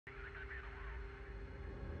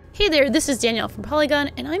Hey there, this is Danielle from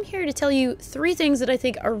Polygon, and I'm here to tell you 3 things that I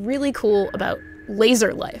think are really cool about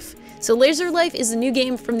LaserLife. So LaserLife is a new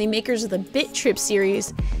game from the makers of the Bit.Trip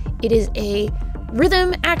series. It is a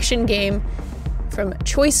rhythm action game from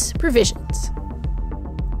Choice Provisions.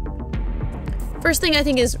 First thing I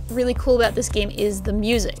think is really cool about this game is the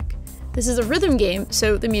music. This is a rhythm game,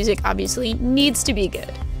 so the music obviously needs to be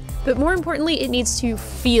good. But more importantly, it needs to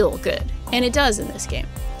feel good, and it does in this game.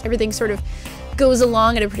 Everything sort of goes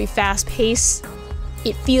along at a pretty fast pace.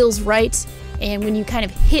 It feels right, and when you kind of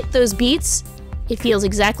hit those beats, it feels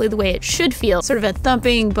exactly the way it should feel. Sort of a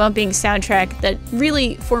thumping, bumping soundtrack that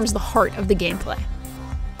really forms the heart of the gameplay.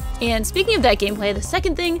 And speaking of that gameplay, the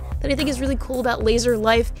second thing that I think is really cool about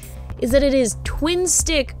LaserLife is that it is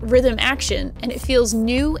twin-stick rhythm action, and it feels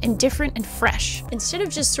new and different and fresh. Instead of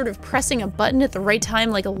just sort of pressing a button at the right time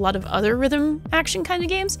like a lot of other rhythm action kind of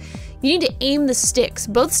games, you need to aim the sticks,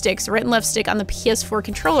 both sticks, right and left stick on the PS4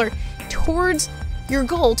 controller, towards your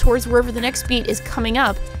goal, towards wherever the next beat is coming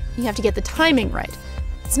up. You have to get the timing right.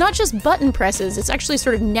 It's not just button presses, it's actually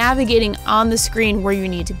sort of navigating on the screen where you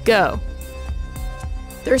need to go.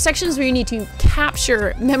 There are sections where you need to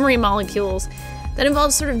capture memory molecules that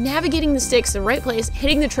involves sort of navigating the sticks to the right place,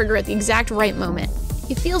 hitting the trigger at the exact right moment.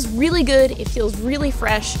 It feels really good, it feels really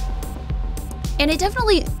fresh, and it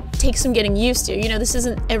definitely takes some getting used to. You know, this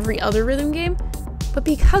isn't every other rhythm game, but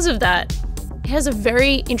because of that, it has a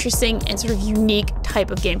very interesting and sort of unique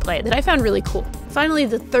type of gameplay that I found really cool. Finally,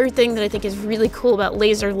 the third thing that I think is really cool about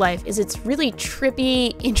LaserLife is its really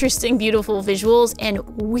trippy, interesting, beautiful visuals and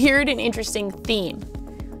weird and interesting theme.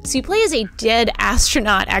 So you play as a dead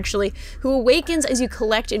astronaut, actually, who awakens as you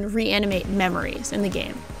collect and reanimate memories in the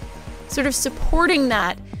game. Sort of supporting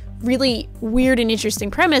that really weird and interesting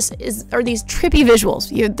premise are these trippy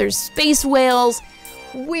visuals. There's space whales,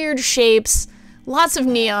 weird shapes, lots of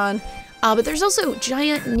neon, but there's also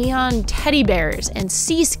giant neon teddy bears and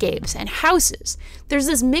seascapes and houses. There's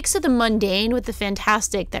this mix of the mundane with the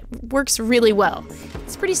fantastic that works really well.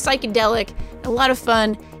 It's pretty psychedelic, a lot of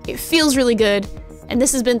fun, it feels really good. And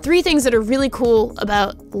this has been 3 things that are really cool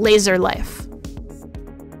about LaserLife.